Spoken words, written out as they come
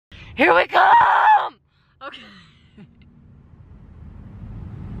Here we come! Okay.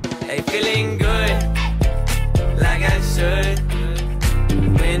 Hey, feeling good, like I should.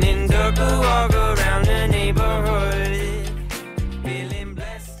 When in darker, walk around the neighborhood. Feeling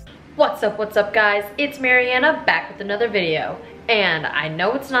blessed. What's up guys? It's Mariana back with another video. And I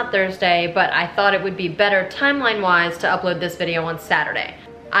know it's not Thursday, but I thought it would be better timeline-wise to upload this video on Saturday.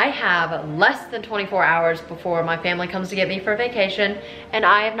 I have less than 24 hours before my family comes to get me for vacation, and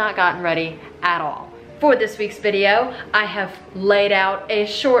I have not gotten ready at all. For this week's video, I have laid out a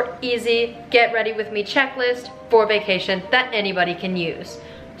short, easy, get ready with me checklist for vacation that anybody can use.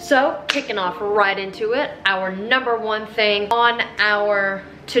 So, kicking off right into it, our number one thing on our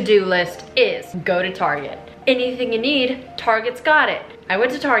to-do list is go to Target. Anything you need, Target's got it. I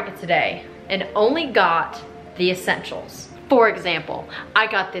went to Target today and only got the essentials. For example, I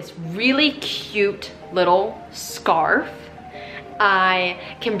got this really cute little scarf. I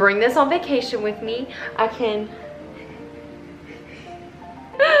can bring this on vacation with me. I can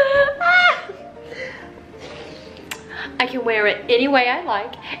wear it any way I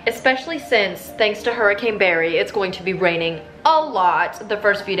like, especially since, thanks to Hurricane Barry, it's going to be raining a lot the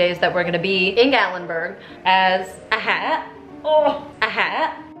first few days that we're gonna be in Gatlinburg. As a hat, a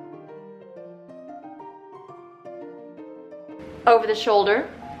hat. Over the shoulder.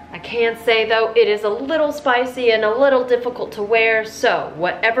 I can say though, it is a little spicy and a little difficult to wear, so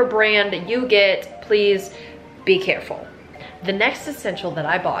whatever brand you get, please be careful. The next essential that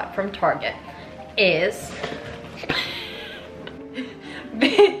I bought from Target is,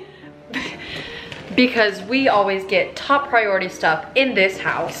 because we always get top priority stuff in this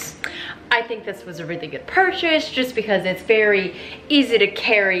house, I think this was a really good purchase just because it's very easy to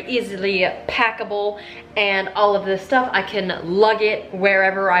carry, easily packable, and all of this stuff, I can lug it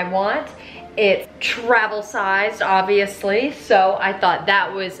wherever I want. It's travel sized, obviously, so I thought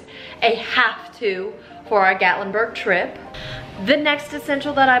that was a have to for our Gatlinburg trip. The next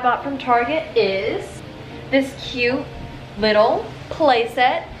essential that I bought from Target is this cute little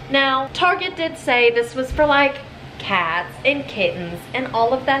playset. Now, Target did say this was for like cats and kittens and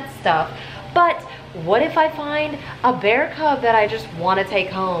all of that stuff, but what if I find a bear cub that I just want to take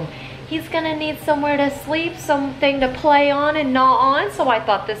home? He's gonna need somewhere to sleep, something to play on and gnaw on, so I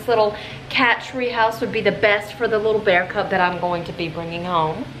thought this little cat tree house would be the best for the little bear cub that I'm going to be bringing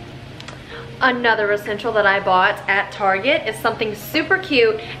home. Another essential that I bought at Target is something super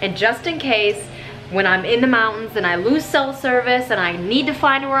cute, and just in case when I'm in the mountains and I lose cell service and I need to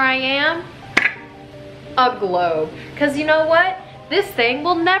find where I am, a globe. Because you know what? This thing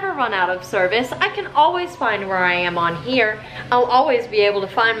will never run out of service. I can always find where I am on here. I'll always be able to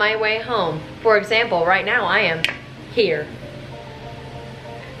find my way home. For example, right now I am here.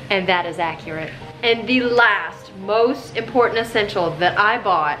 And that is accurate. And the last, most important essential that I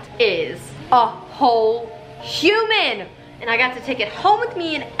bought is a whole human. And I got to take it home with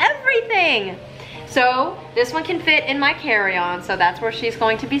me and everything. So this one can fit in my carry-on, so that's where she's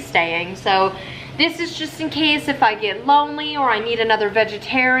going to be staying. So this is just in case if I get lonely or I need another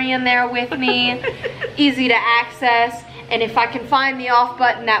vegetarian there with me. Easy to access, and if I can find the off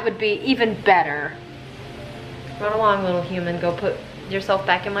button, that would be even better. Run along, little human, go put yourself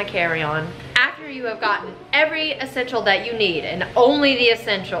back in my carry-on. After you have gotten every essential that you need, and only the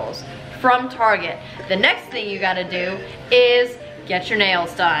essentials from Target, the next thing you gotta do is get your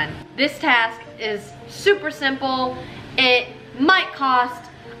nails done. This task is super simple. It might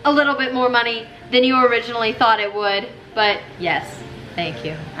cost a little bit more money than you originally thought it would, but yes, thank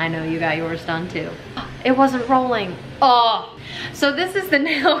you. I know you got yours done too. It wasn't rolling. Oh, so this is the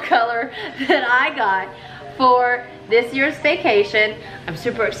nail color that I got for this year's vacation. I'm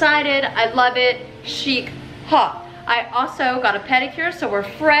super excited. I love it. Chic. Huh. I also got a pedicure, so we're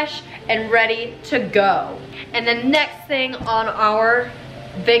fresh and ready to go. And the next thing on our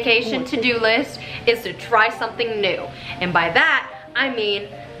vacation to-do list is to try something new. And by that, I mean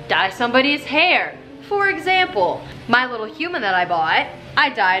dye somebody's hair. For example, my little human that I bought, I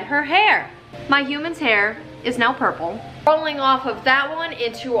dyed her hair. My human's hair is now purple. Rolling off of that one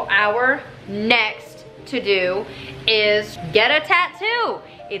into our next to-do is get a tattoo.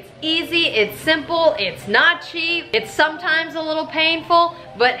 It's easy, it's simple, it's not cheap, it's sometimes a little painful,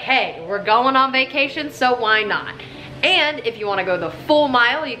 but hey, we're going on vacation, so why not? And if you want to go the full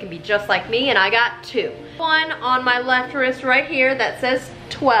mile, you can be just like me, and I got two. One on my left wrist right here that says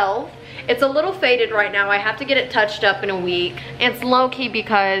 12. It's a little faded right now. I have to get it touched up in a week. And it's low-key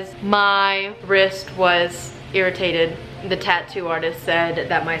because my wrist was irritated. The tattoo artist said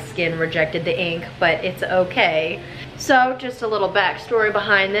that my skin rejected the ink, but it's okay. So just a little backstory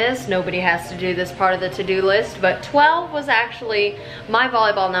behind this. Nobody has to do this part of the to-do list, but 12 was actually my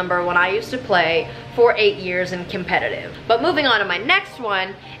volleyball number when I used to play for 8 years in competitive. But moving on to my next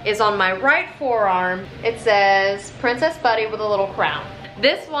one is on my right forearm. It says Princess Buddy with a little crown.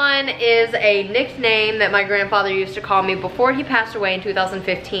 This one is a nickname that my grandfather used to call me before he passed away in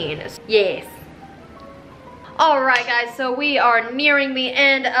 2015. Yes. Alright guys, so we are nearing the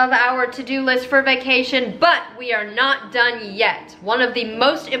end of our to-do list for vacation, but we are not done yet. One of the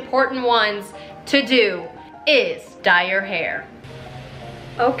most important ones to do is dye your hair.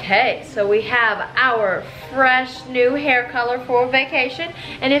 Okay, so we have our fresh new hair color for vacation,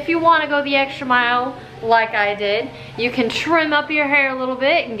 and if you want to go the extra mile like I did, you can trim up your hair a little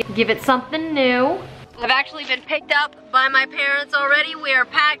bit and give it something new. I've actually been picked up by my parents already. We are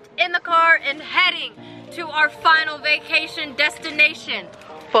packed in the car and heading to our final vacation destination.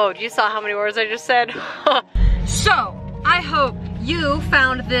 Whoa, you saw how many words I just said? So, I hope you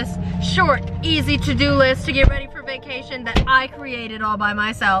found this short, easy to-do list to get ready for vacation that I created all by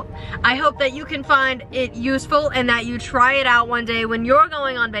myself. I hope that you can find it useful and that you try it out one day when you're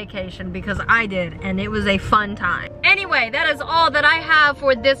going on vacation, because I did, and it was a fun time. Anyway, that is all that I have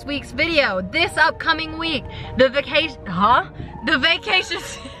for this week's video. This upcoming week, the vacation,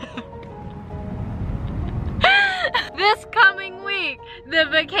 this coming week, the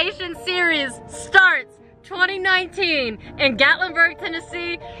vacation series starts 2019 in Gatlinburg,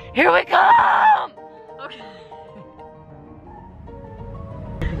 Tennessee. Here we come! Okay.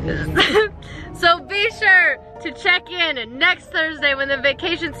 So be sure to check in next Thursday when the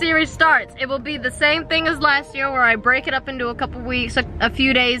vacation series starts. It will be the same thing as last year, where I break it up into a couple weeks, a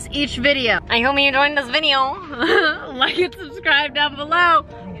few days each video. I hope you enjoyed this video. Like and subscribe down below.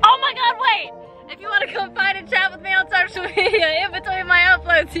 Oh my god, wait! If you want to come find and chat with me on social media in between my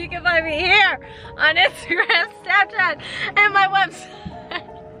uploads, you can find me here on Instagram, Snapchat, and my website.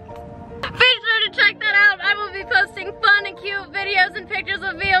 Be sure to check that out. I will be posting fun and cute videos and pictures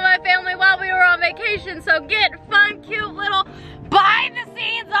of me and my family while we were on vacation. So get fun, cute little behind the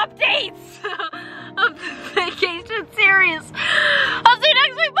scenes updates